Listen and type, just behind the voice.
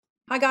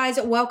Hi guys,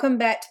 welcome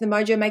back to the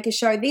Mojo Maker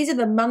Show. These are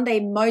the Monday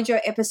Mojo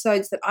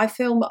episodes that I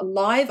film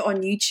live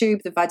on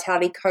YouTube, the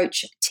Vitality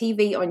Coach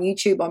TV on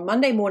YouTube on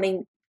Monday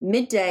morning,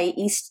 midday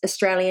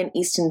Australian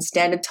Eastern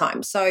Standard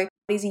Time. So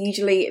these are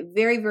usually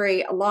very,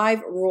 very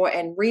live, raw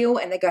and real,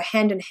 and they go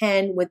hand in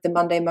hand with the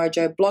Monday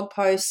Mojo blog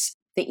posts,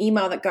 the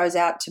email that goes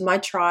out to my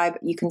tribe.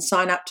 You can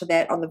sign up to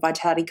that on the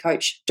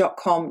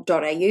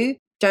vitalitycoach.com.au.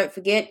 Don't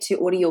forget to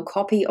order your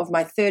copy of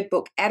my third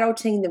book,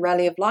 Adulting, the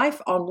Rally of Life,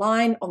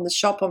 online on the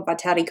shop on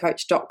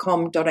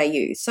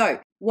vitalitycoach.com.au. So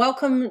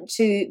welcome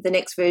to the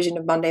next version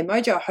of Monday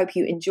Mojo. I hope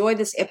you enjoy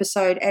this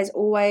episode. As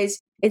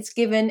always, it's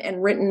given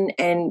and written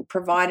and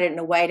provided in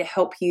a way to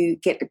help you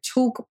get a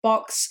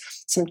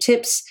toolbox, some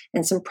tips,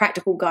 and some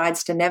practical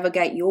guides to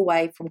navigate your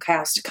way from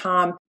chaos to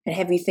calm and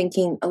have you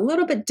thinking a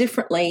little bit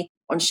differently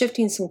on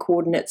shifting some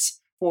coordinates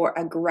for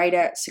a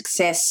greater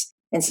success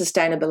and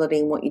sustainability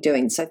in what you're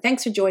doing. So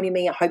thanks for joining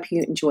me. I hope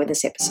you enjoy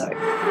this episode.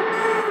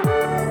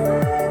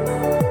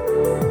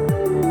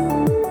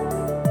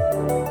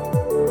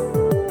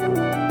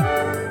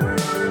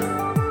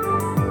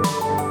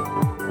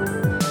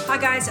 Hi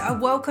guys,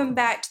 welcome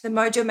back to the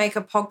Mojo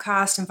Maker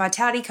podcast and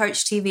Vitality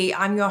Coach TV.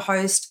 I'm your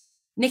host,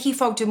 Nikki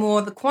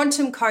Fogg-Demore, the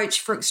quantum coach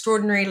for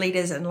extraordinary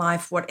leaders in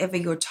life, whatever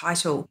your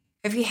title.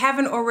 If you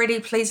haven't already,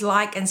 please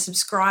like and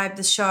subscribe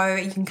the show.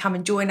 You can come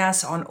and join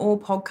us on all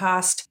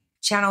podcast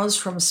channels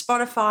from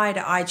Spotify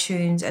to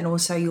iTunes, and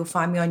also you'll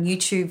find me on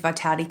YouTube,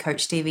 Vitality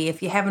Coach TV.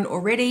 If you haven't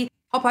already,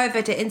 hop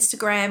over to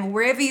Instagram,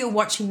 wherever you're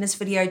watching this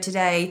video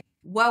today.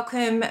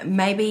 Welcome.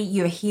 Maybe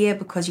you're here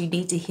because you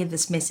need to hear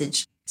this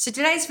message. So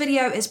today's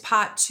video is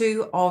part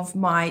 2 of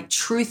my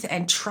Truth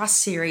and Trust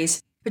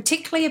series,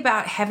 particularly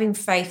about having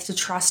faith to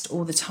trust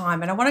all the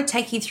time. And I want to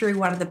take you through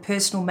one of the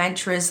personal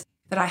mantras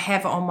that I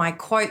have on my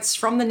quotes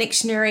from the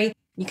dictionary.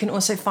 You can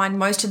also find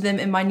most of them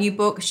in my new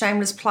book,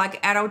 shameless plug,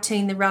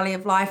 Adulting, the Rally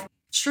of Life.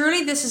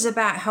 Truly, this is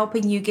about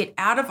helping you get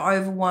out of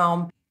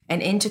overwhelm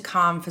and into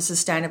calm for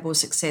sustainable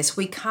success.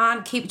 We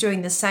can't keep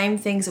doing the same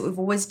things that we've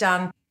always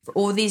done for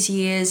all these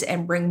years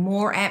and bring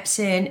more apps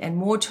in and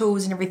more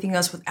tools and everything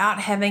else without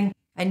having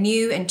a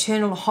new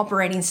internal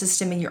operating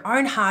system in your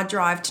own hard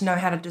drive to know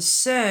how to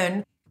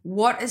discern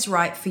what is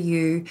right for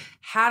you,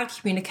 how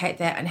to communicate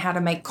that, and how to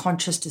make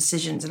conscious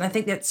decisions. And I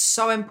think that's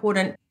so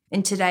important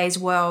in today's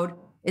world.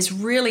 Is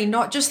really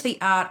not just the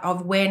art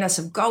of awareness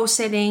of goal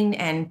setting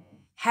and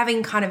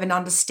having kind of an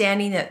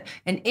understanding that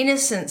an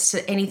innocence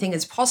to anything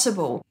is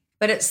possible,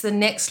 but it's the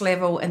next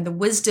level and the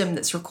wisdom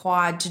that's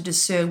required to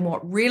discern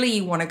what really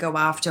you want to go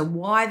after,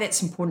 why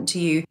that's important to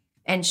you,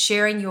 and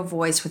sharing your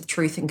voice with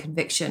truth and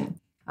conviction.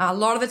 A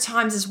lot of the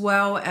times as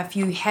well, if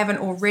you haven't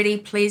already,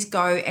 please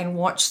go and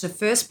watch the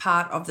first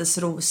part of this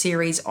little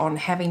series on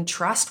having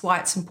trust, why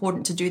it's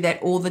important to do that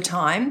all the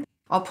time.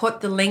 I'll put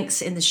the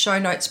links in the show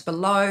notes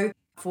below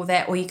for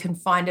that, or you can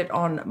find it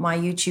on my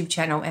YouTube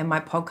channel and my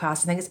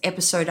podcast. I think it's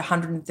episode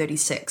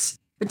 136.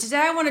 But today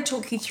I want to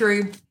talk you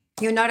through,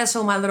 you'll notice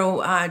all my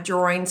little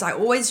drawings. I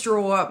always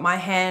draw my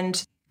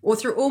hand or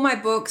through all my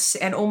books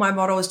and all my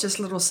models. Just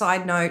a little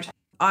side note,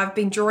 I've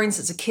been drawing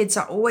since a kid,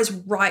 so I always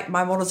write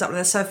my models up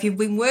there. So if you've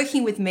been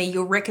working with me,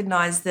 you'll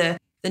recognize the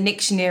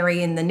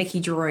dictionary and the Nikki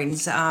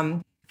drawings.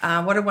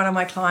 What did one of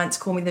my clients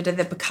call me?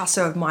 The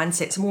Picasso of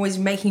mindsets. I'm always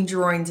making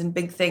drawings and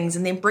big things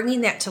and then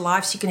bringing that to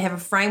life so you can have a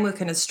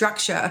framework and a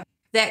structure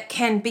that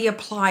can be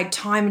applied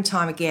time and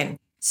time again.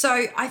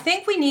 So I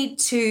think we need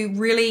to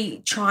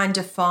really try and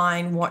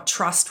define what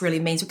trust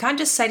really means. We can't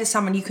just say to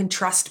someone, you can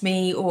trust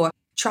me or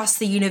trust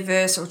the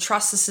universe or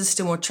trust the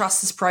system or trust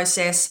this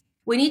process.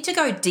 We need to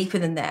go deeper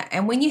than that.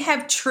 And when you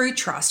have true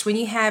trust, when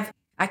you have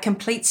a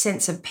complete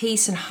sense of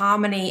peace and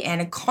harmony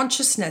and a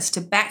consciousness to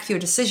back your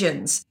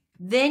decisions,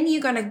 then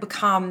you're going to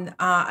become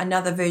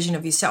another version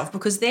of yourself,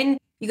 because then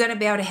you're going to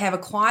be able to have a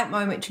quiet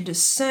moment to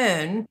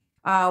discern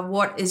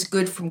what is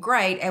good from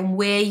great and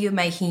where you're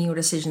making your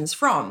decisions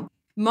from.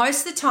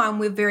 Most of the time,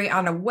 we're very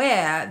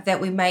unaware that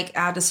we make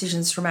our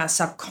decisions from our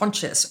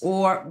subconscious,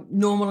 or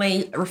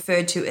normally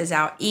referred to as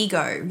our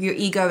ego. Your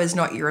ego is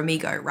not your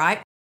amigo,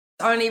 right?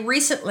 Only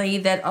recently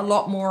that a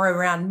lot more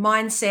around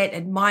mindset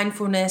and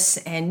mindfulness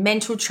and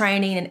mental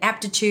training and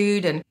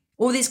aptitude and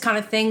all these kind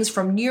of things,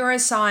 from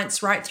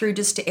neuroscience right through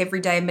just to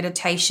everyday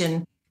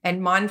meditation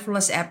and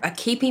mindfulness app, are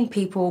keeping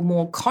people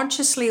more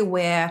consciously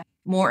aware,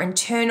 more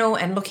internal,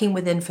 and looking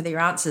within for their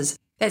answers.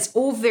 That's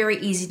all very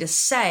easy to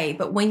say,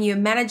 but when you're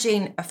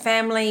managing a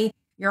family,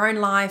 your own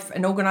life,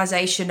 an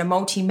organization, a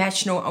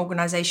multinational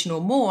organization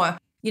or more,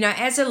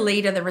 as a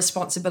leader, the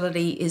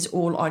responsibility is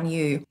all on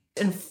you.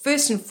 And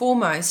first and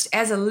foremost,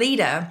 as a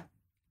leader,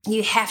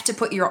 you have to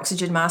put your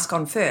oxygen mask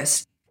on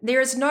first. There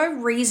is no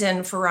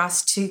reason for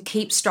us to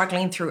keep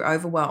struggling through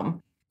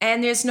overwhelm.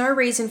 And there's no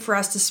reason for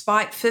us,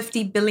 despite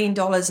 $50 billion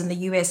in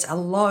the US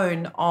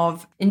alone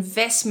of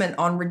investment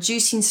on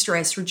reducing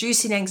stress,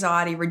 reducing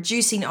anxiety,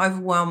 reducing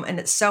overwhelm in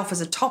itself as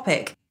a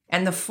topic,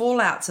 and the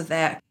fallouts of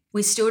that,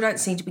 we still don't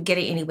seem to be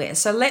getting anywhere.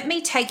 So let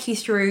me take you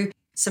through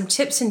some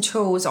tips and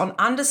tools on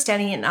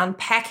understanding and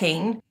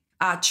unpacking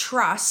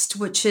trust,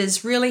 which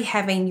is really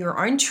having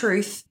your own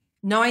truth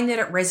knowing that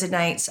it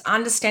resonates,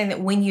 understanding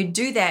that when you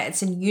do that,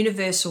 it's a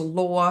universal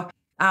law,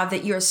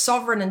 that you're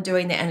sovereign in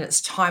doing that and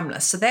it's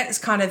timeless. So that is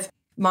kind of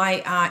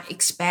my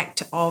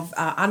aspect of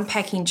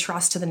unpacking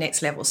trust to the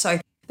next level. So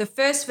the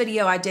first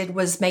video I did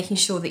was making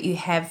sure that you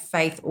have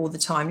faith all the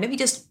time. Let me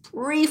just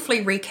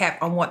briefly recap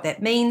on what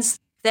that means.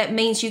 That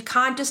means you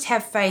can't just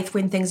have faith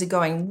when things are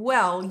going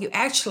well. You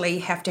actually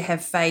have to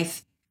have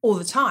faith all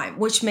the time,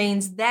 which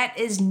means that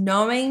is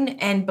knowing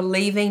and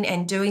believing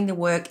and doing the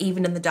work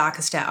even in the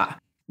darkest hour.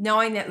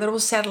 Knowing that little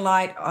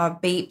satellite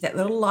beep, that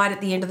little light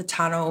at the end of the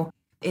tunnel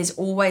is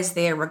always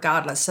there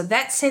regardless. So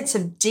that sense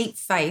of deep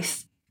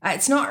faith,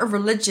 it's not a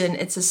religion,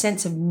 it's a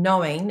sense of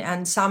knowing.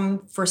 And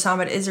for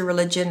some it is a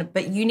religion,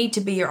 but you need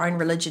to be your own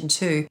religion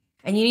too.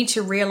 And you need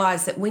to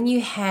realize that when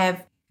you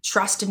have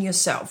trust in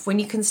yourself, when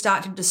you can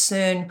start to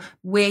discern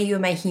where you're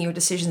making your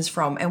decisions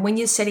from, and when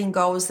you're setting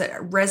goals that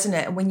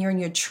resonate, and when you're in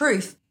your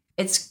truth,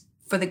 it's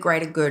for the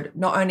greater good,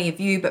 not only of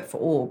you, but for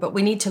all. But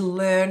we need to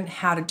learn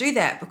how to do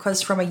that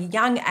because from a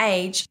young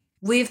age,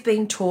 we've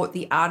been taught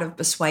the art of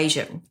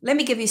persuasion. Let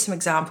me give you some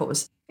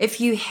examples. If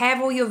you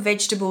have all your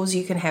vegetables,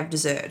 you can have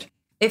dessert.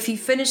 If you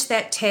finish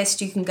that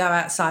test, you can go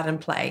outside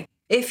and play.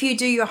 If you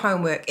do your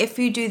homework, if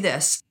you do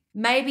this,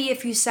 maybe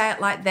if you say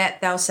it like that,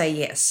 they'll say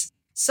yes.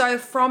 So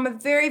from a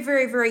very,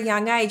 very, very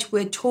young age,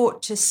 we're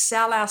taught to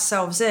sell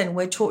ourselves in.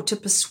 We're taught to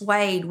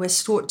persuade. We're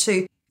taught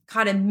to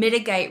kind of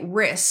mitigate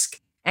risk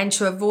and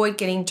to avoid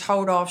getting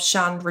told off,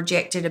 shunned,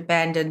 rejected,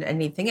 abandoned, and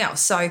anything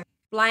else. So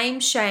blame,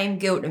 shame,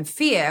 guilt, and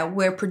fear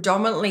were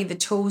predominantly the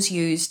tools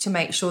used to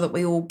make sure that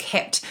we all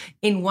kept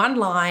in one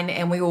line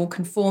and we all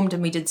conformed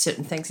and we did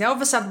certain things. Now, all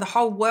of a sudden, the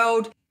whole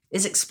world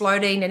is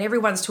exploding and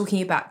everyone's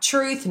talking about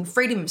truth and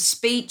freedom of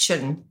speech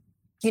and,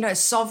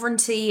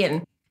 sovereignty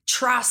and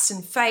trust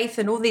and faith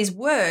and all these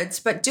words,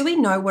 but do we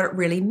know what it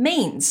really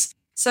means?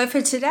 So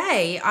for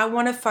today, I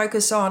want to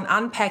focus on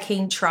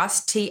unpacking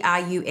trust,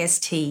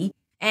 Trust,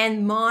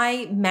 and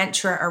my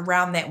mantra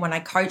around that when I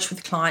coach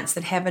with clients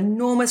that have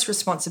enormous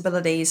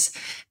responsibilities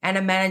and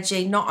are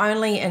managing not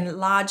only a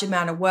large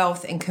amount of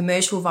wealth and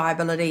commercial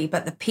viability,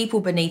 but the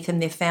people beneath them,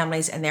 their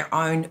families, and their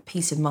own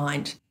peace of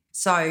mind.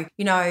 So,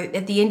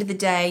 at the end of the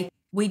day,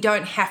 we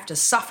don't have to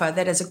suffer.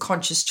 That is a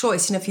conscious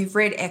choice. And if you've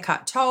read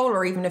Eckhart Tolle,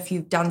 or even if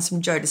you've done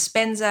some Joe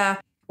Dispenza,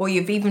 or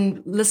you've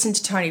even listened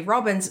to Tony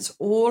Robbins, it's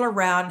all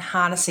around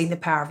harnessing the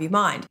power of your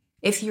mind.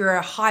 If you're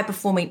a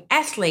high-performing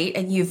athlete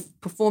and you've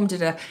performed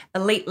at an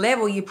elite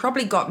level, you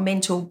probably got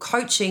mental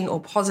coaching or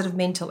positive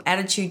mental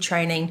attitude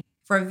training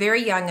from a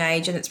very young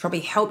age, and it's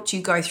probably helped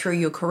you go through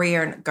your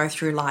career and go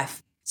through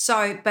life.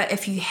 So, but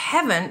if you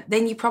haven't,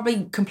 then you're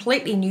probably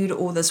completely new to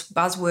all this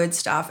buzzword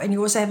stuff, and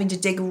you're also having to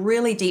dig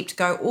really deep to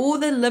go, all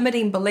the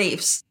limiting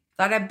beliefs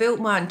that I built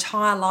my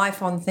entire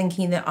life on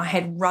thinking that I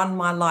had run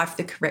my life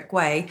the correct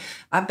way,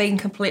 I've been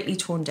completely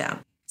torn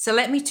down. So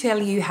let me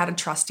tell you how to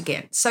trust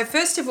again. So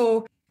first of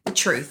all, the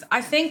truth.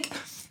 I think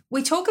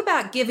we talk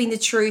about giving the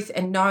truth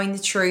and knowing the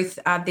truth.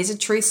 There's a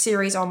truth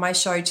series on my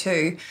show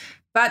too.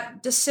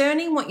 But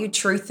discerning what your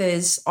truth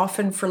is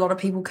often for a lot of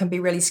people can be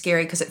really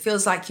scary because it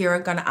feels like you're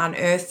going to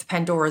unearth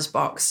Pandora's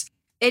box.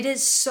 It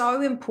is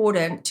so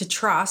important to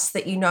trust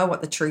that you know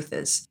what the truth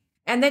is.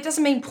 And that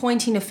doesn't mean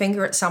pointing a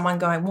finger at someone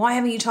going, why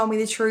haven't you told me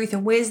the truth?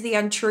 And where's the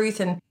untruth?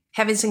 And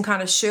having some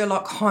kind of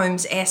Sherlock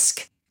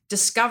Holmes-esque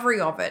discovery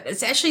of it.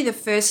 It's actually the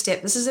first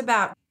step. This is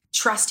about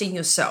trusting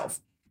yourself.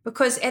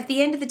 Because at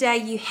the end of the day,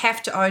 you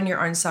have to own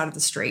your own side of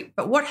the street.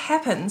 But what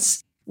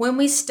happens when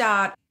we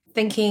start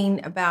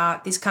thinking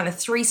about these kind of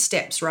 3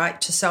 steps, right,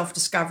 to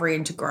self-discovery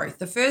and to growth?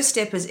 The first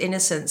step is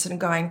innocence and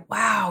going,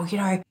 wow,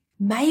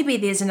 maybe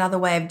there's another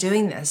way of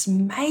doing this.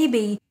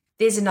 Maybe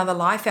there's another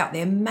life out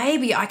there.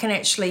 Maybe I can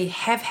actually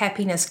have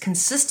happiness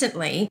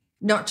consistently,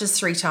 not just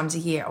 3 times a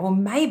year. Or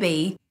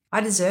maybe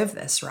I deserve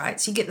this, right?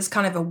 So you get this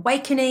kind of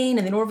awakening,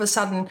 and then all of a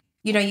sudden,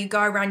 you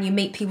go around, you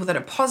meet people that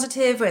are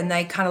positive and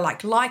they kind of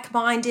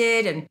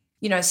like-minded and,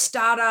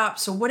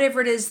 startups or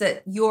whatever it is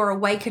that your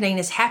awakening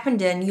has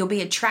happened in, you'll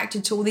be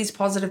attracted to all these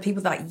positive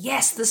people that are like,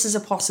 yes, this is a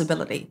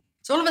possibility.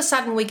 So all of a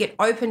sudden we get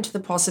open to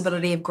the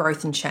possibility of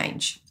growth and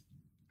change.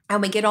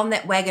 And we get on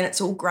that wagon, it's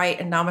all great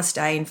and namaste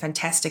and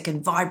fantastic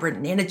and vibrant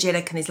and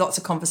energetic and there's lots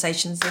of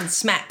conversations, and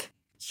smack,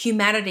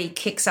 humanity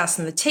kicks us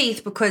in the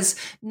teeth because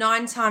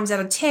 9 times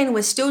out of 10,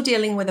 we're still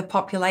dealing with a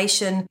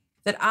population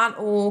that aren't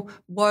all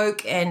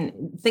woke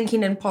and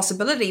thinking in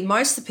possibility.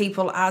 Most of the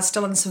people are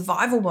still in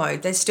survival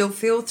mode. They still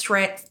feel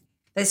threat.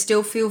 They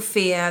still feel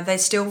fear. They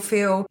still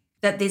feel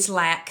that there's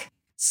lack.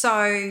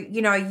 So,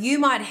 you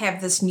might have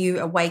this new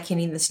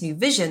awakening, this new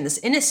vision, this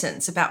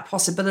innocence about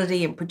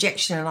possibility and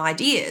projection and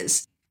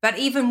ideas. But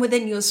even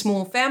within your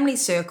small family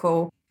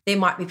circle, there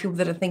might be people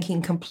that are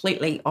thinking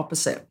completely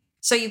opposite.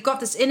 So you've got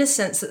this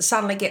innocence that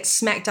suddenly gets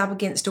smacked up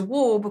against a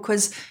wall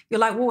because you're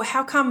like, well,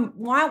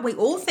 why aren't we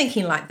all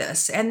thinking like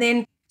this? And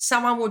then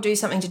someone will do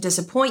something to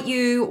disappoint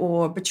you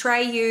or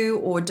betray you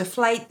or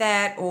deflate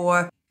that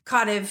or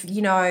kind of,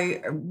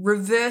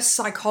 reverse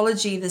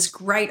psychology, this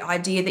great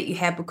idea that you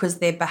have because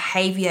their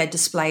behavior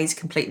displays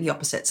completely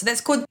opposite. So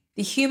that's called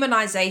the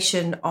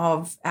humanization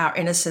of our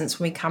innocence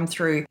when we come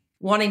through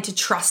wanting to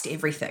trust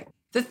everything.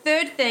 The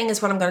third thing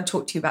is what I'm going to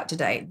talk to you about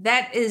today.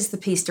 That is the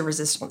piece de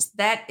resistance.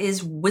 That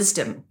is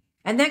wisdom.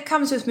 And that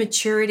comes with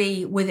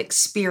maturity, with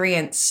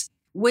experience,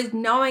 with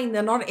knowing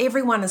that not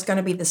everyone is going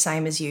to be the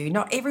same as you.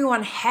 Not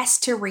everyone has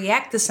to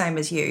react the same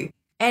as you.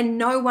 And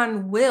no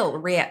one will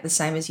react the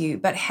same as you.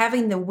 But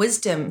having the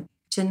wisdom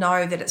to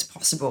know that it's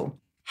possible.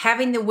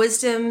 Having the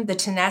wisdom, the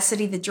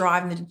tenacity, the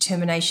drive, and the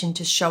determination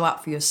to show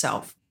up for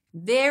yourself.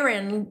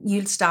 Therein,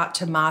 you'll start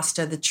to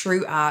master the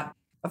true art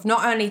of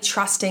not only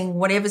trusting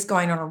whatever's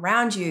going on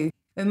around you,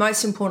 but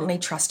most importantly,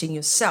 trusting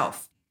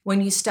yourself. When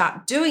you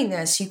start doing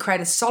this, you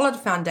create a solid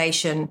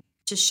foundation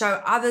to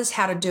show others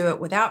how to do it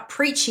without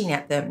preaching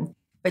at them,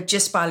 but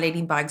just by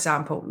leading by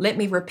example. Let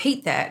me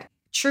repeat that.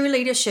 True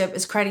leadership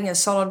is creating a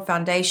solid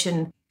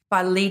foundation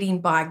by leading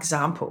by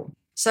example.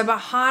 So by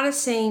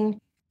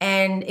harnessing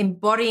and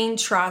embodying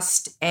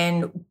trust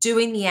and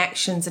doing the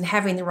actions and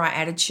having the right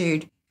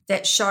attitude,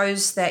 that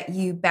shows that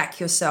you back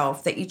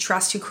yourself, that you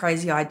trust your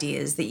crazy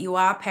ideas, that you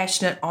are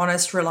passionate,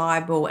 honest,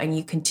 reliable, and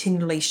you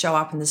continually show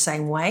up in the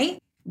same way,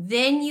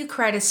 then you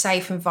create a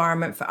safe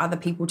environment for other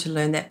people to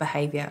learn that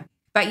behavior.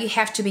 But you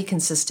have to be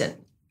consistent.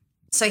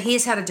 So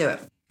here's how to do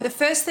it. The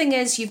first thing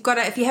is you've got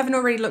to, if you haven't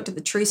already looked at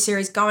the Truth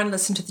series, go and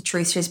listen to the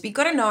Truth series. But you've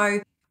got to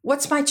know,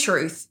 what's my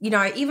truth?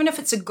 Even if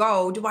it's a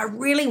goal, do I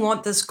really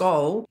want this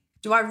goal?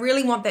 Do I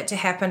really want that to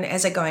happen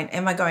as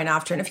am I going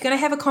after it? And if you're going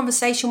to have a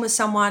conversation with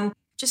someone,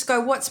 just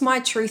go, what's my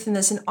truth in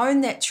this? And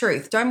own that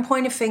truth. Don't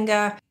point a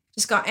finger.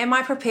 Just go, am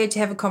I prepared to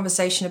have a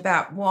conversation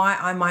about why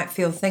I might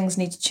feel things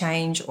need to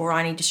change, or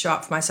I need to show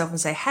up for myself and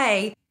say,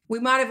 hey, we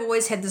might have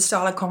always had this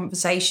style of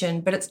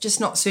conversation, but it's just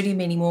not suiting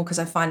me anymore because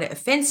I find it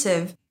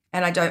offensive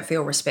and I don't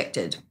feel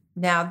respected.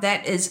 Now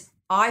that is,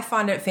 I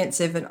find it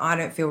offensive and I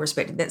don't feel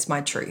respected. That's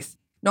my truth.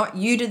 Not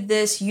you did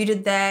this, you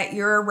did that,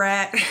 you're a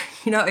rat,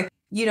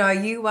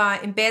 you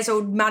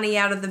embezzled money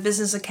out of the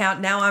business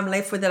account. Now I'm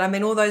left with it. I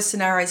mean, all those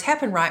scenarios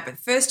happen, right? But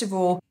first of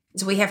all,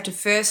 is we have to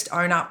first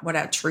own up what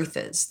our truth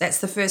is. That's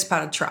the first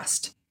part of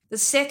trust. The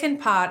second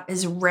part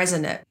is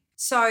resonate.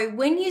 So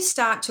when you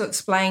start to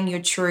explain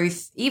your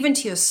truth, even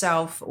to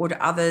yourself or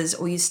to others,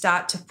 or you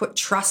start to put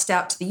trust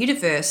out to the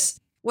universe,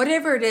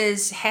 whatever it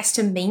is has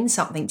to mean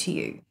something to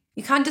you.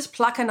 You can't just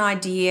pluck an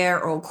idea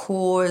or a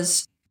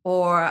cause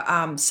or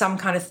some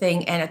kind of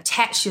thing and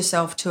attach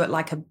yourself to it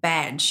like a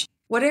badge.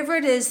 Whatever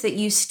it is that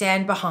you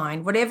stand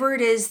behind, whatever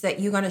it is that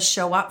you're going to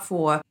show up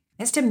for,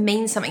 has to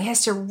mean something,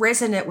 has to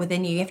resonate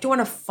within you. You have to want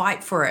to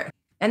fight for it.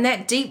 And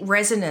that deep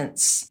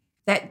resonance,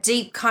 that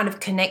deep kind of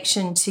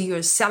connection to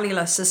your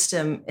cellular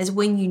system is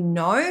when you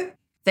know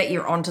that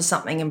you're onto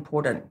something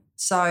important.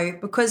 So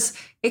because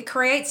it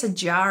creates a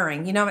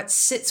jarring, it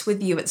sits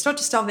with you. It's not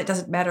just, that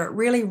doesn't matter. It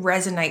really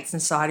resonates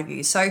inside of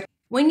you. So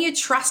when you're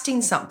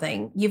trusting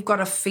something, you've got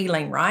a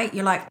feeling, right?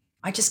 You're like,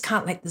 I just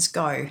can't let this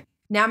go.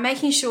 Now,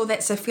 making sure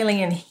that's a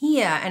feeling in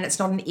here and it's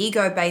not an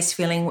ego-based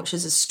feeling, which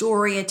is a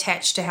story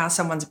attached to how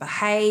someone's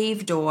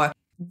behaved, or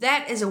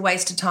that is a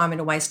waste of time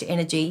and a waste of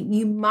energy.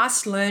 You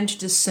must learn to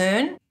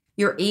discern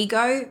your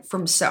ego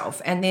from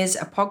self. And there's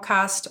a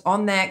podcast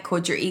on that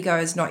called Your Ego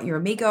is Not Your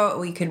Amigo,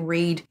 or you can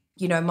read,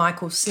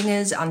 Michael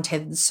Singer's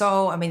Untethered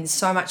Soul. I mean, there's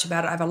so much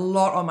about it. I have a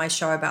lot on my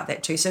show about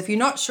that too. So if you're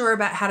not sure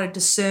about how to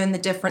discern the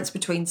difference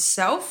between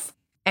self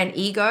and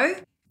ego,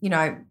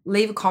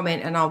 leave a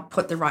comment and I'll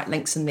put the right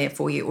links in there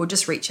for you, or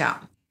just reach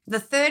out.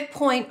 The third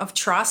point of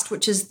trust,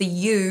 which is the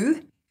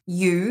you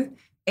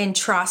in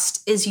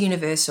trust, is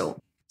universal.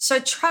 So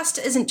trust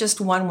isn't just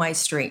one-way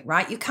street,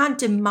 right? You can't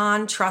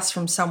demand trust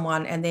from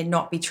someone and then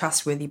not be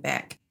trustworthy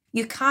back.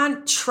 You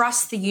can't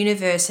trust the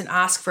universe and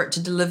ask for it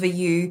to deliver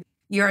you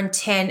your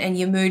intent and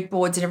your mood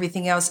boards and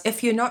everything else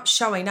if you're not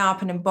showing up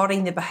and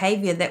embodying the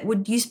behavior that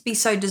would be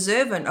so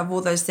deserving of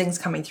all those things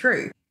coming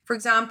through. For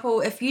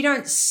example, if you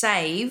don't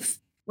save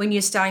when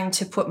you're starting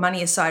to put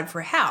money aside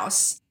for a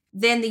house,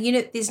 then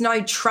there's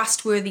no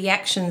trustworthy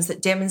actions that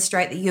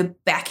demonstrate that you're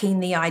backing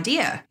the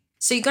idea.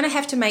 So you're going to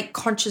have to make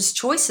conscious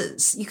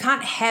choices. You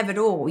can't have it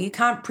all. You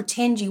can't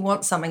pretend you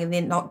want something and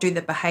then not do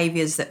the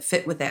behaviors that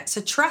fit with that. So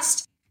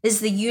trust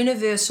is the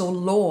universal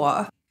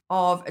law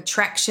of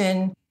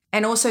attraction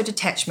and also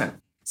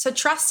detachment. So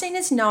trusting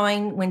is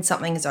knowing when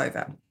something is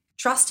over.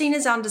 Trusting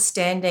is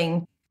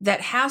understanding that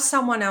how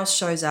someone else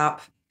shows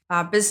up,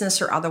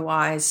 business or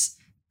otherwise,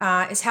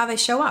 is how they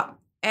show up.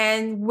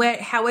 And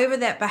however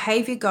that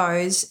behavior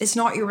goes, it's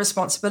not your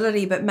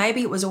responsibility, but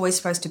maybe it was always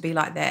supposed to be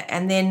like that.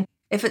 And then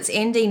if it's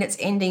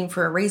ending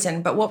for a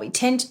reason. But what we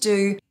tend to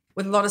do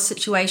with a lot of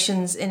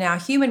situations in our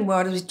human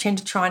world is we tend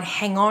to try and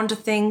hang on to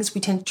things.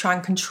 We tend to try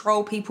and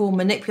control people,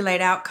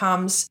 manipulate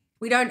outcomes.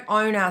 We don't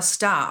own our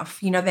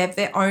staff. They have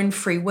their own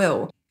free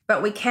will.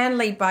 But we can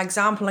lead by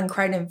example and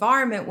create an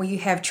environment where you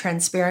have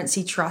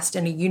transparency, trust,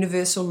 and a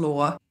universal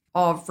law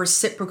of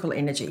reciprocal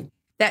energy.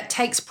 That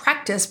takes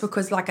practice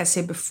because, like I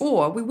said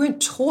before, we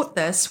weren't taught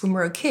this when we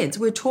were kids.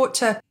 We were taught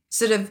to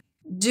sort of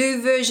do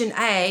version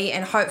A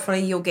and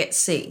hopefully you'll get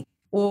C.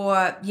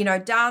 Or,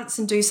 dance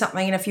and do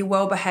something, and if you're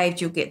well behaved,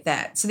 you'll get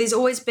that. So there's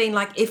always been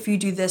like, if you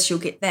do this, you'll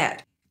get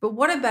that. But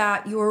what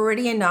about you're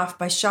already enough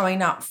by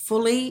showing up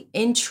fully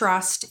in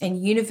trust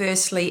and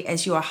universally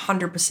as your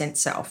 100%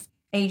 self?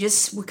 And you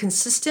just were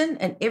consistent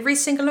in every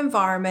single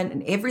environment,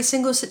 in every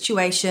single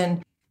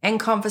situation and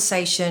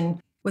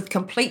conversation with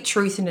complete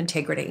truth and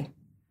integrity.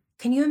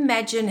 Can you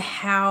imagine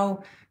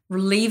how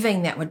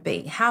relieving that would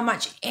be? How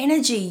much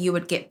energy you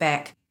would get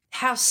back?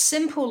 How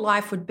simple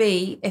life would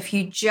be if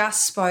you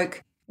just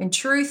spoke in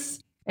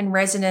truth and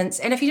resonance.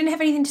 And if you didn't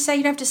have anything to say,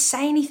 you don't have to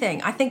say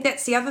anything. I think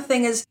that's the other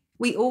thing is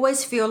we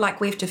always feel like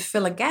we have to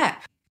fill a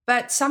gap.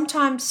 But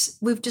sometimes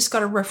we've just got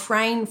to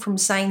refrain from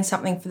saying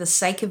something for the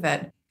sake of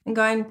it and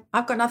going,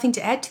 I've got nothing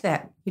to add to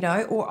that,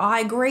 or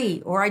I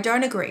agree, or I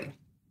don't agree.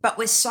 But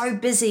we're so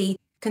busy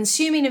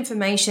consuming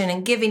information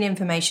and giving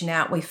information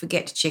out, we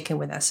forget to check in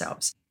with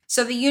ourselves.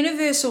 So the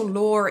universal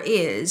law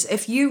is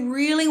if you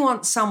really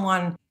want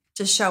someone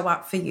to show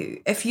up for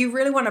you, if you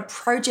really want a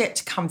project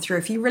to come through,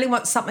 if you really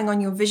want something on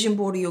your vision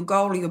board or your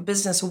goal or your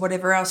business or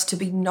whatever else to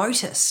be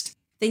noticed,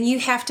 then you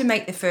have to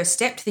make the first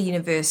step to the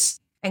universe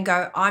and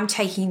go, I'm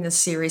taking this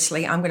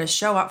seriously. I'm going to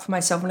show up for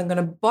myself and I'm going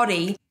to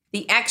embody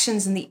the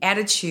actions and the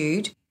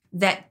attitude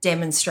that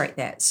demonstrate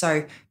that.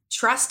 So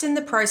trust in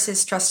the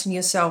process, trust in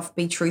yourself,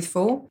 be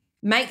truthful.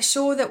 Make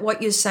sure that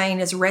what you're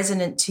saying is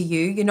resonant to you.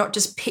 You're not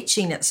just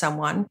pitching at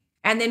someone.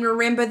 And then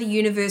remember the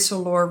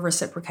universal law of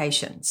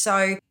reciprocation.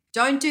 So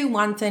don't do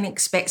one thing,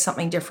 expect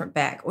something different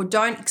back, or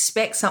don't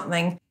expect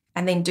something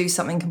and then do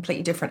something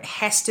completely different. It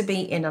has to be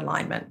in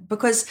alignment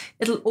because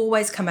it'll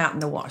always come out in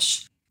the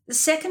wash. The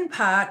second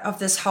part of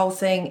this whole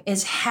thing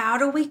is how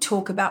do we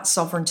talk about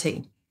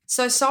sovereignty?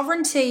 So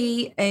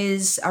sovereignty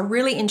is a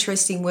really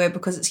interesting word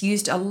because it's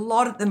used a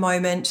lot at the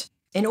moment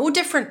in all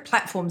different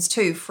platforms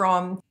too.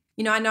 From,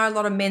 I know a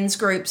lot of men's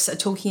groups are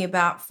talking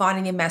about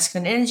finding their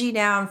masculine energy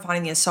now and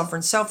finding their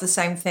sovereign self. The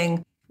same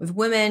thing with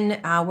women.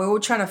 We're all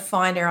trying to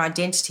find our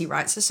identity,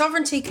 right? So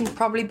sovereignty can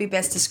probably be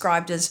best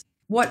described as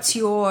what's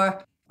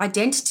your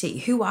identity?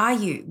 Who are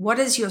you? What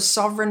is your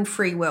sovereign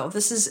free will?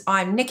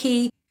 I'm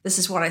Nikki. This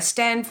is what I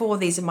stand for.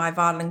 These are my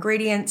vital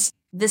ingredients.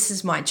 This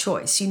is my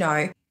choice,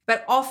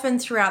 But often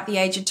throughout the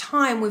age of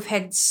time, we've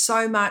had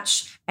so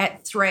much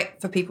at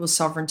threat for people's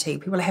sovereignty.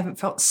 People haven't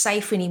felt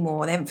safe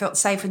anymore. They haven't felt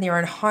safe in their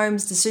own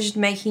homes,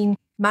 decision-making,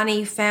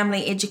 money,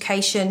 family,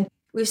 education.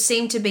 We've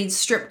seemed to be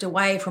stripped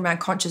away from our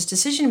conscious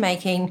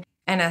decision-making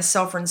and our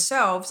sovereign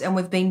selves, and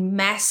we've been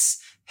mass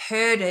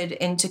herded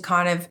into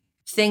kind of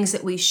things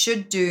that we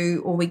should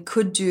do or we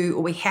could do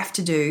or we have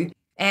to do.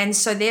 And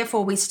so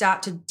therefore we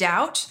start to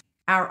doubt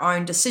our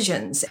own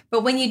decisions.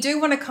 But when you do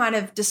want to kind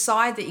of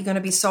decide that you're going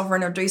to be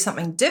sovereign or do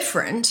something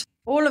different,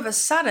 all of a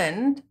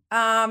sudden,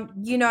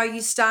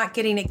 you start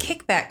getting a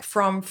kickback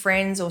from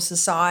friends or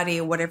society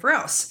or whatever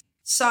else.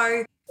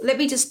 So let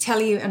me just tell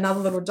you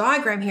another little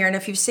diagram here. And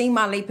if you've seen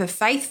my Leap of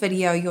Faith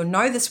video, you'll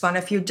know this one.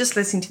 If you're just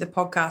listening to the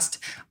podcast,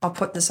 I'll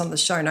put this on the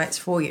show notes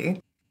for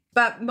you.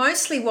 But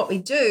mostly what we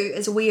do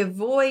is we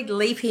avoid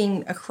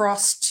leaping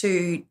across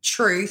to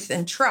truth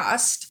and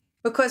trust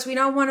because we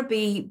don't want to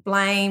be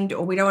blamed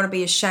or we don't want to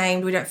be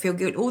ashamed. We don't feel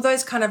good. All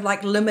those kind of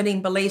like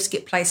limiting beliefs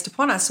get placed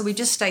upon us. So we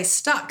just stay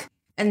stuck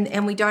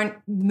and we don't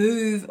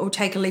move or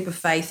take a leap of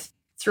faith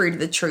through to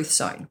the truth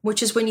zone,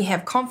 which is when you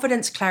have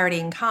confidence, clarity,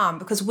 and calm.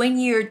 Because when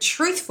you're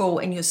truthful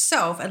in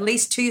yourself, at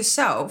least to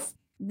yourself,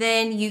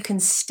 then you can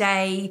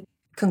stay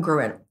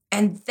congruent.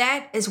 And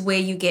that is where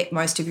you get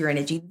most of your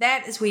energy.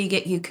 That is where you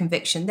get your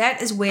conviction.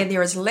 That is where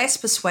there is less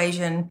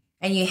persuasion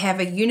and you have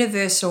a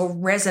universal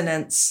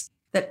resonance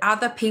that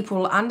other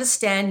people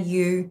understand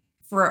you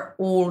for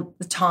all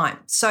the time.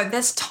 So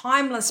this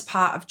timeless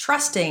part of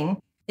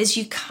trusting is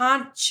you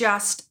can't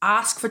just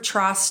ask for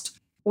trust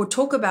or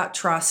talk about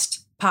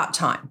trust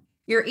part-time.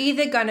 You're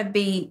either going to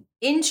be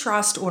in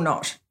trust or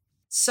not.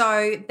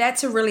 So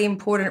that's a really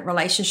important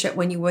relationship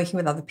when you're working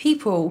with other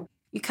people.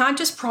 You can't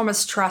just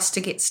promise trust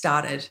to get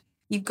started.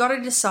 You've got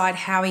to decide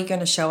how you're going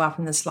to show up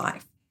in this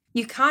life.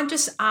 You can't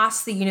just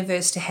ask the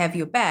universe to have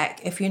your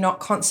back if you're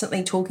not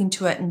constantly talking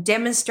to it and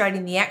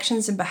demonstrating the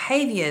actions and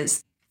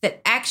behaviors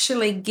that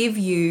actually give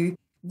you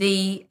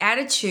the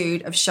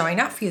attitude of showing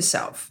up for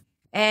yourself.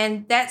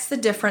 And that's the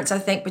difference, I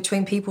think,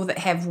 between people that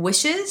have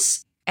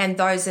wishes and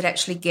those that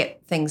actually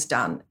get things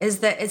done, is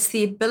that it's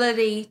the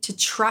ability to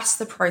trust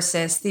the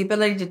process, the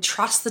ability to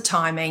trust the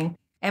timing,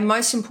 and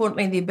most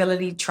importantly, the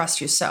ability to trust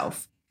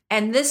yourself.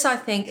 And this, I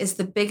think, is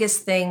the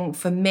biggest thing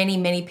for many,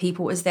 many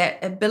people, is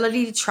that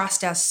ability to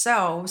trust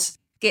ourselves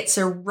gets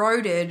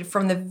eroded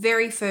from the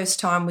very first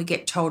time we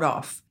get told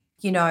off.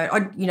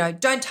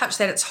 Don't touch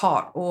that, it's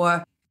hot,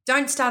 or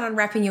don't start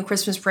unwrapping your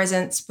Christmas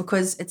presents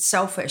because it's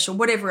selfish, or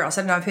whatever else.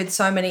 I don't know, I've heard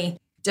so many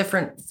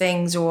different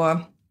things,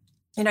 or,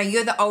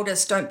 you're the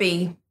oldest, don't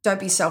be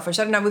selfish.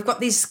 I don't know, we've got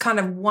this kind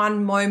of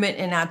one moment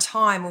in our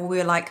time where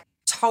we're like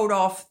told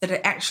off that it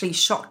actually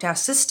shocked our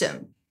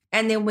system.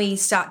 And then we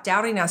start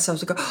doubting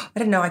ourselves. We go, I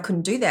didn't know I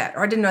couldn't do that,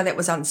 or I didn't know that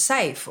was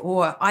unsafe,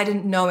 or I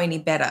didn't know any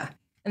better.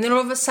 And then all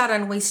of a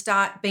sudden we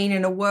start being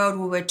in a world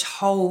where we're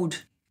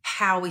told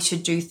how we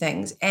should do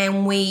things,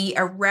 and we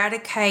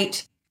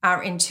eradicate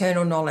our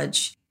internal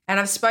knowledge. And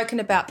I've spoken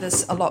about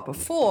this a lot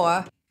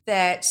before,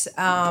 that,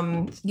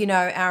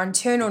 our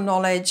internal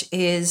knowledge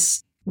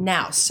is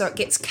nous. So it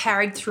gets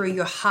carried through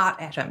your heart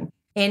atom,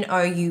 Nous.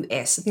 I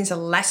think it's a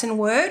Latin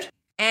word.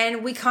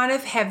 And we kind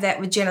of have that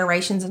with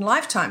generations and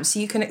lifetimes. So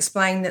you can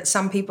explain that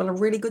some people are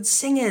really good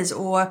singers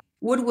or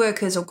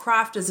woodworkers or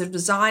crafters or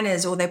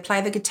designers, or they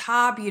play the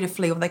guitar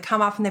beautifully, or they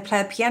come up and they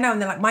play the piano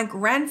and they're like, my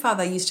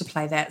grandfather used to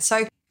play that.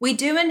 So we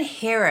do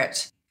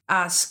inherit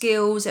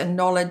skills and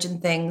knowledge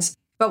and things.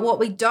 But what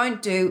we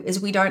don't do is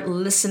we don't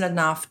listen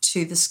enough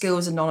to the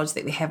skills and knowledge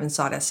that we have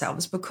inside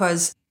ourselves,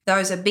 because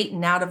those are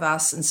beaten out of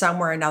us in some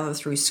way or another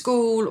through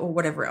school or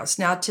whatever else.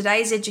 Now,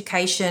 today's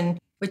education,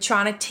 we're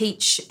trying to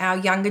teach our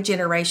younger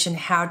generation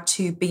how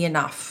to be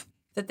enough,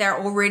 that they're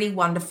already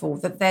wonderful,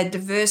 that their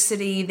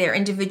diversity, their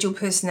individual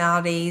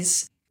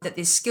personalities, that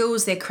their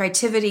skills, their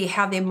creativity,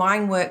 how their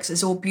mind works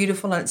is all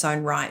beautiful in its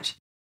own right.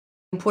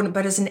 Important.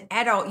 But as an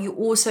adult, you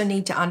also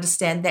need to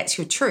understand that's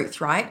your truth,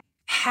 right?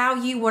 How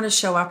you want to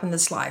show up in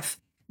this life,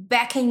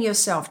 backing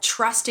yourself,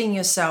 trusting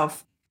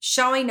yourself,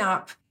 showing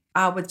up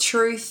with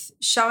truth,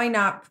 showing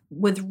up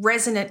with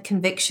resonant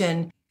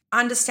conviction,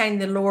 understanding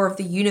the law of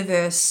the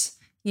universe,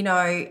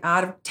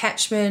 art of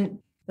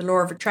attachment, the law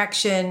of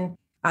attraction,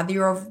 the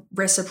law of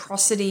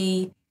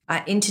reciprocity,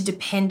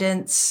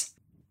 interdependence,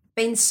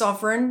 being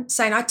sovereign,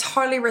 saying, I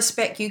totally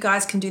respect you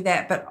guys can do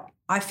that, but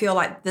I feel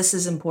like this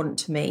is important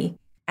to me.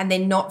 And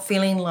then not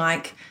feeling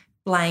like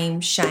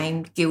blamed,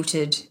 shamed,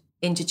 guilted,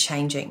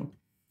 interchanging.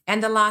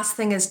 And the last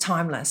thing is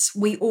timeless.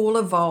 We all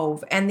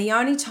evolve. And the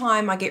only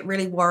time I get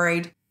really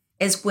worried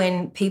is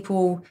when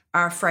people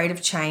are afraid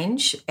of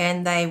change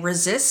and they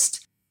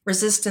resist.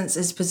 Resistance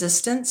is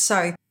persistence.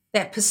 So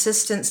that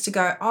persistence to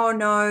go, oh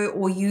no,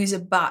 or use a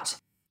but.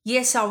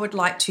 Yes, I would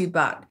like to,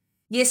 but.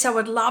 Yes, I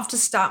would love to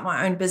start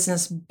my own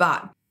business,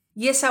 but.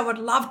 Yes, I would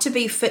love to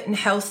be fit and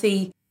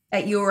healthy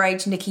at your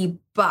age, Nikki,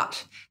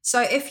 but.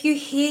 So if you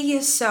hear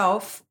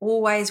yourself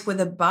always with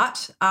a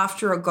but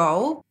after a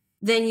goal,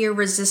 then you're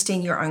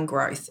resisting your own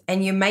growth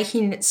and you're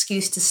making an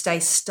excuse to stay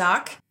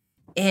stuck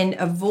and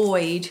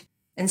avoid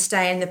and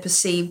stay in the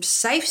perceived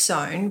safe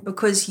zone,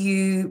 because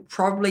you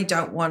probably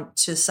don't want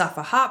to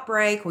suffer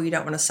heartbreak, or you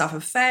don't want to suffer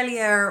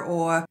failure,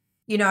 or,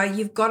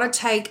 you've got to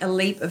take a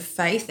leap of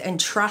faith and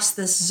trust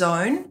this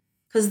zone,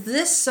 because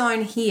this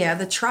zone here,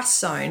 the trust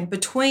zone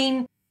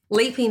between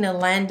leaping and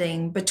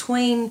landing,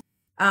 between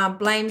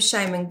blame,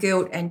 shame, and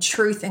guilt, and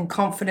truth and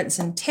confidence,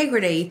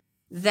 integrity,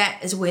 that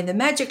is where the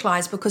magic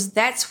lies, because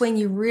that's when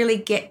you really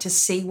get to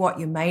see what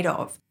you're made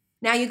of.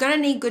 Now, you're going to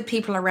need good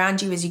people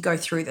around you as you go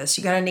through this.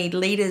 You're going to need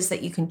leaders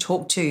that you can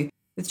talk to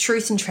with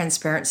truth and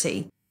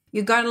transparency.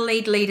 You're going to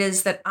need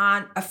leaders that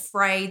aren't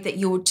afraid that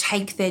you'll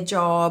take their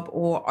job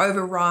or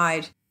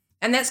override.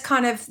 And that's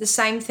kind of the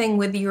same thing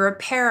whether you're a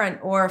parent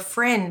or a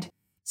friend.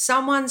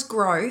 Someone's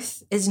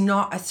growth is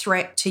not a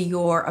threat to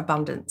your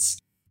abundance.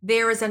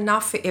 There is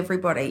enough for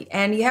everybody.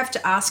 And you have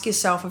to ask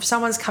yourself, if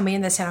someone's coming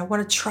in there saying, I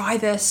want to try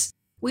this,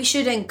 we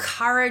should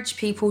encourage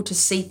people to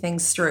see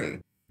things through.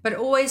 But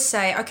always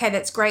say, okay,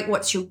 that's great.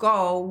 What's your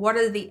goal? What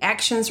are the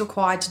actions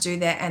required to do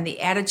that, and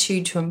the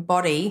attitude to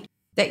embody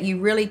that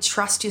you really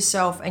trust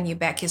yourself and you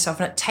back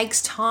yourself? And it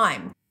takes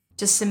time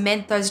to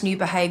cement those new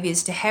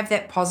behaviors, to have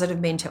that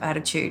positive mental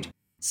attitude.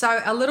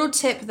 So a little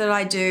tip that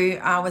I do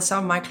with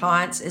some of my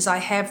clients is I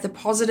have the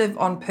positive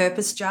on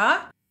purpose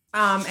jar.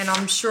 And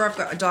I'm sure I've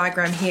got a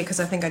diagram here because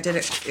I think I did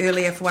it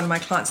earlier for one of my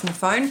clients on the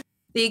phone.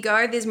 There you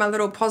go. There's my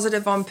little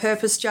positive on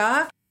purpose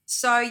jar.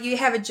 So you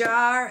have a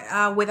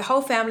jar where the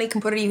whole family can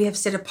put it. You have a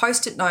set of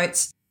Post-it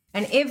notes.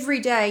 And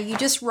every day you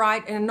just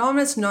write an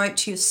anonymous note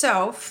to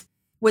yourself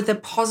with a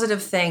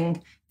positive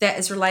thing that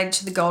is related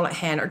to the goal at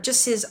hand. Or it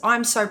just says,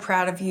 I'm so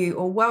proud of you,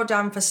 or well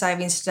done for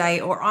savings today,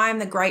 or I'm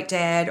the great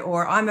dad,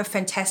 or I'm a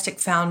fantastic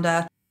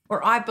founder,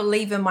 or I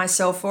believe in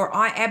myself, or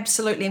I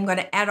absolutely am going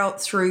to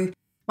adult through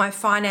my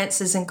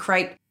finances and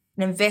create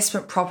an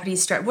investment property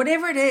strategy.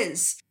 Whatever it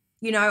is,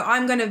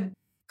 I'm going to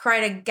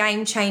create a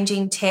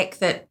game-changing tech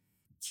that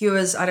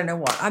cures, I don't know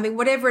what. I mean,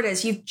 whatever it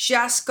is, you've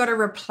just got to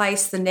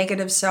replace the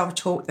negative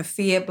self-talk, the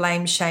fear,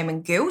 blame, shame,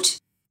 and guilt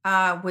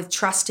with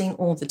trusting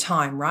all the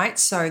time, right?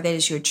 So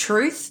there's your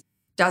truth.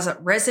 Does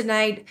it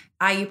resonate?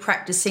 Are you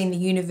practicing the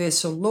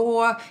universal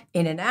law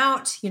in and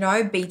out?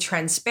 Be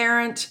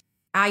transparent.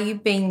 Are you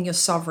being your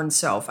sovereign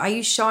self? Are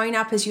you showing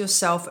up as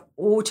yourself at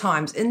all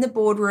times, in the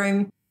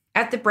boardroom,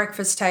 at the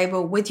breakfast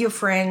table, with your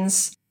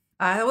friends?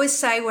 I always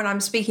say when I'm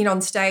speaking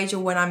on stage or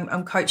when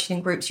I'm coaching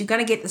in groups, you're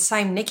going to get the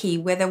same Nikki,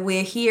 whether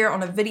we're here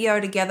on a video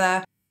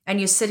together and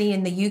you're sitting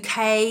in the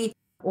UK,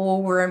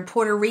 or we're in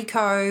Puerto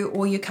Rico,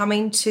 or you're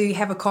coming to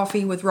have a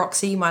coffee with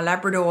Roxy, my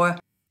Labrador,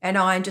 and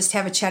I just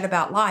have a chat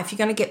about life. You're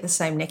going to get the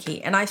same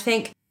Nikki. And I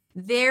think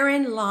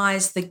therein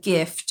lies the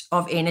gift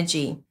of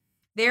energy.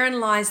 Therein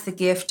lies the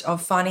gift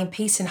of finding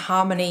peace and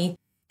harmony,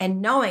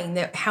 and knowing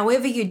that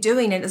however you're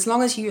doing it, as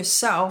long as you're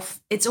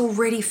yourself, it's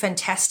already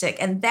fantastic.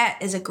 And that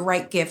is a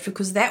great gift,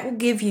 because that will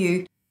give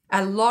you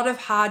a lot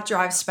of hard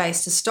drive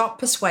space to stop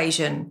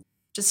persuasion,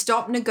 to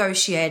stop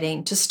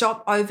negotiating, to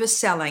stop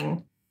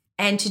overselling,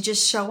 and to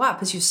just show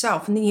up as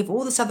yourself. And then you have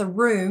all this other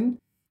room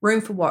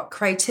for what?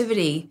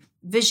 Creativity,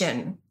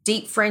 vision,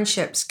 deep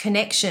friendships,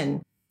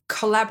 connection,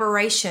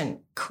 collaboration,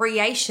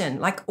 creation,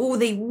 like all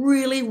the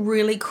really,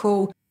 really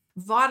cool,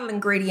 vital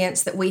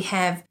ingredients that we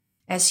have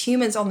as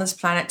humans on this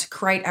planet to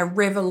create a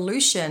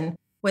revolution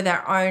with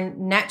our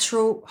own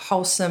natural,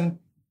 wholesome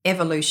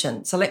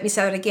evolution. So let me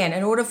say that again.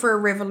 In order for a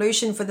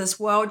revolution, for this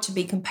world to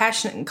be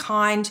compassionate and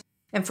kind,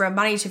 and for our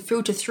money to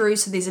filter through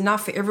so there's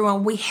enough for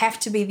everyone, we have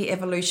to be the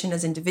evolution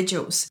as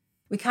individuals.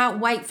 We can't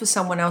wait for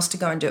someone else to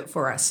go and do it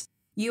for us.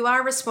 You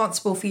are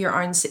responsible for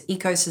your own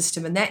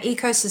ecosystem, and that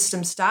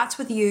ecosystem starts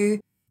with you.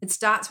 It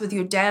starts with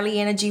your daily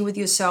energy with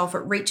yourself. It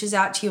reaches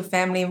out to your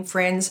family and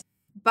friends,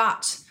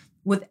 but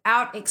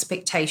without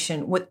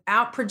expectation,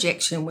 without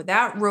projection,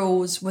 without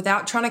rules,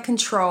 without trying to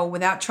control,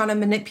 without trying to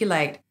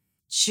manipulate.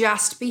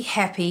 Just be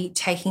happy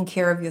taking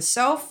care of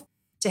yourself,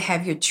 to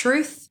have your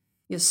truth,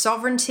 your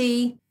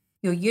sovereignty,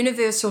 your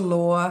universal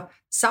law,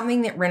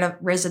 something that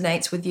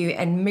resonates with you,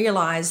 and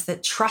realize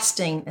that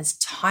trusting is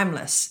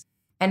timeless.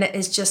 And it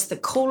is just the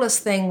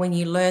coolest thing when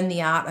you learn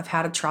the art of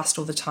how to trust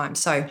all the time.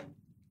 So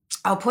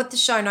I'll put the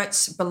show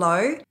notes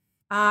below.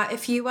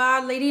 If you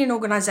are leading an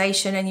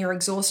organization and you're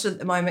exhausted at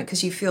the moment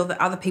because you feel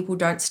that other people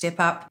don't step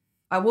up,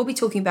 I will be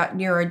talking about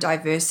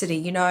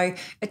neurodiversity. You know,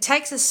 it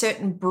takes a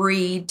certain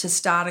breed to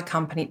start a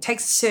company. It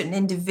takes a certain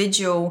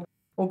individual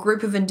or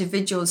group of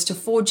individuals to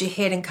forge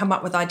ahead and come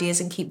up with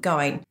ideas and keep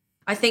going.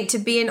 I think to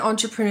be an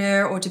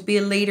entrepreneur or to be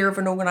a leader of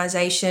an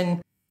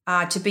organization,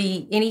 to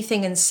be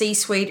anything in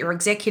C-suite or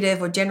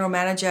executive or general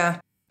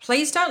manager,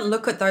 please don't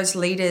look at those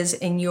leaders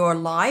in your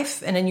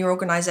life and in your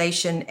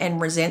organization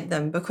and resent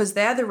them, because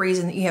they're the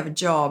reason that you have a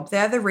job.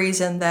 They're the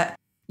reason that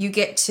you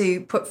get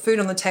to put food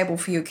on the table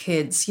for your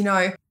kids. You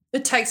know,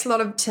 it takes a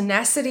lot of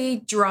tenacity,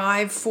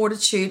 drive,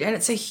 fortitude, and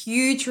it's a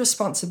huge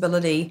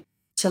responsibility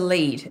to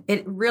lead.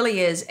 It really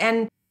is.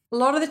 And a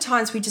lot of the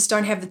times we just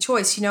don't have the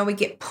choice. You know, we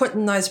get put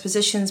in those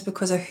positions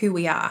because of who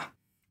we are.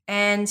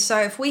 And so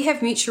if we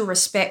have mutual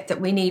respect that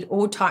we need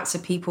all types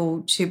of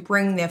people to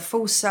bring their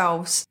full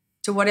selves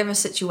to whatever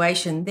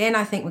situation, then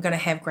I think we're going to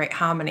have great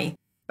harmony.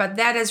 But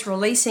that is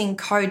releasing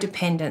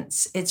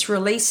codependence. It's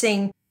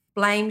releasing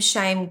blame,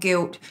 shame,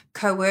 guilt,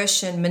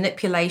 coercion,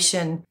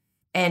 manipulation,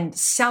 and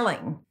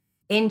selling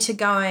into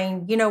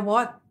going, you know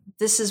what?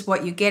 This is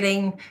what you're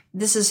getting.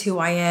 This is who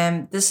I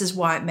am. This is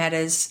why it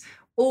matters.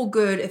 All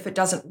good if it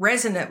doesn't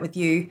resonate with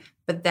you,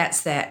 but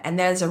that's that. And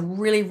that is a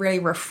really, really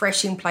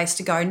refreshing place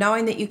to go,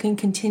 knowing that you can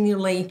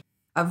continually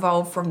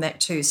evolve from that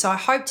too. So I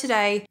hope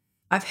today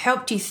I've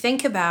helped you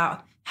think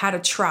about how to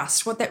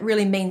trust, what that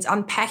really means,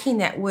 unpacking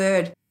that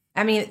word.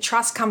 I mean,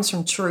 trust comes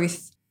from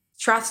truth.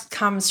 Trust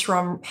comes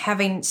from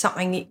having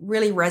something that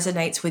really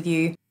resonates with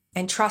you.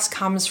 And trust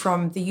comes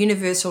from the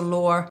universal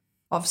law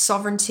of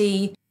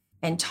sovereignty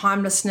and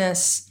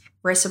timelessness,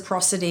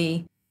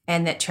 reciprocity,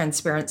 and that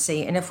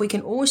transparency. And if we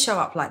can all show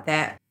up like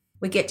that,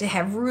 we get to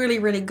have really,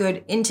 really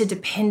good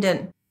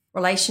interdependent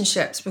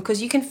relationships,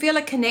 because you can feel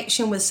a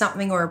connection with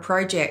something or a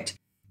project,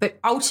 but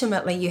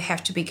ultimately you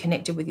have to be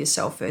connected with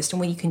yourself first. And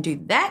when you can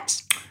do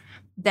that,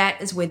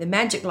 that is where the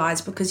magic lies,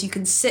 because you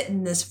can sit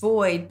in this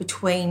void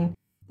between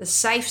the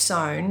safe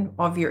zone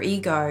of your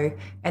ego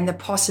and the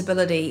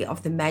possibility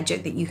of the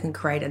magic that you can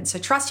create in. So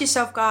trust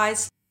yourself,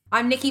 guys.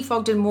 I'm Nikki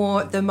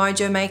Fogden-Moore, the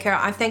Mojo Maker.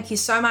 I thank you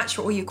so much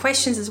for all your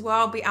questions as well.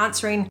 I'll be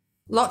answering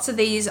lots of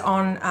these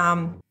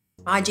on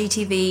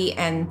IGTV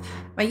and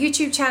my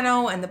YouTube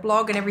channel and the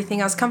blog and everything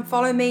else. Come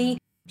follow me.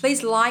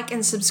 Please like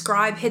and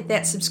subscribe. Hit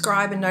that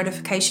subscribe and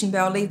notification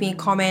bell. Leave me a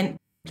comment.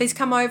 Please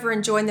come over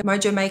and join the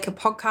Mojo Maker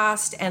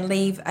podcast and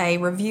leave a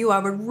review. I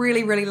would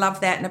really, really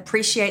love that and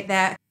appreciate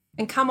that.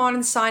 And come on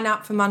and sign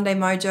up for Monday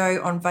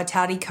Mojo on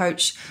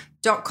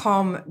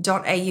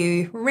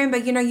vitalitycoach.com.au. Remember,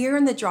 you're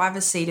in the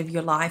driver's seat of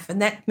your life,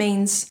 and that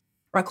means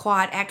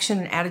required action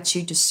and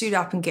attitude to suit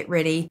up and get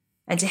ready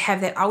and to have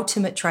that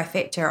ultimate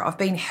trifecta of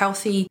being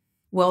healthy,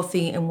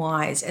 wealthy, and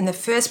wise. And the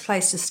first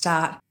place to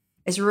start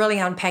is really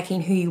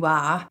unpacking who you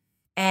are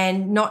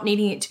and not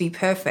needing it to be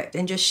perfect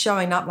and just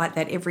showing up like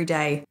that every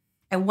day.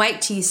 And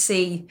wait till you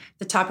see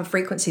the type of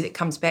frequency that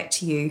comes back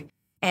to you.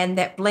 And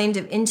that blend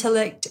of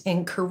intellect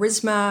and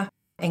charisma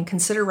and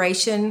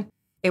consideration,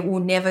 it will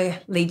never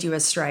lead you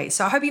astray.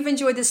 So I hope you've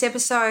enjoyed this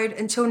episode.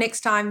 Until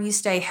next time, you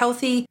stay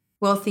healthy,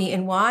 wealthy,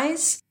 and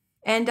wise.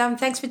 And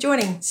thanks for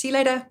joining. See you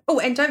later. Oh,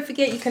 and don't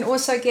forget, you can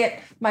also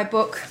get my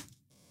book,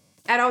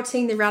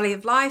 Adulting, the Rally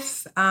of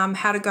Life,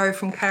 How to Go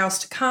from Chaos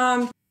to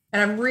Calm.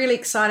 And I'm really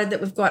excited that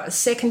we've got a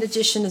second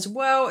edition as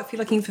well, if you're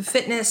looking for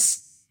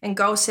fitness and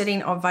goal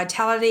setting of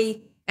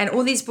vitality. And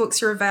all these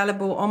books are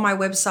available on my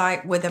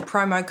website with a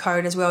promo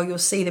code as well. You'll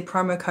see the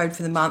promo code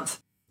for the month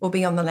will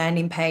be on the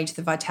landing page,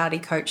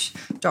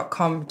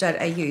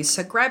 thevitalitycoach.com.au.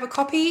 So grab a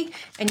copy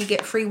and you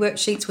get free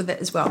worksheets with it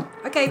as well.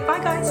 Okay, bye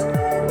guys.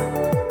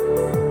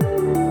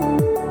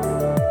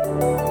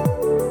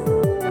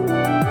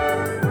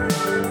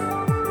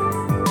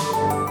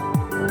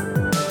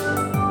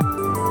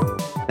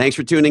 Thanks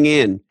for tuning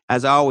in.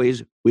 As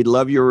always, we'd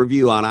love your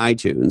review on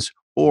iTunes,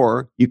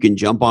 or you can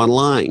jump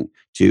online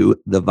to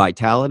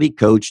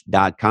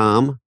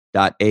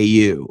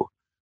thevitalitycoach.com.au.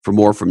 For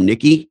more from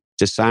Nikki,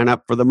 to sign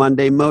up for the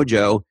Monday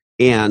Mojo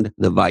and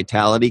the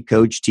Vitality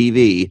Coach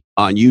TV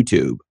on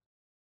YouTube.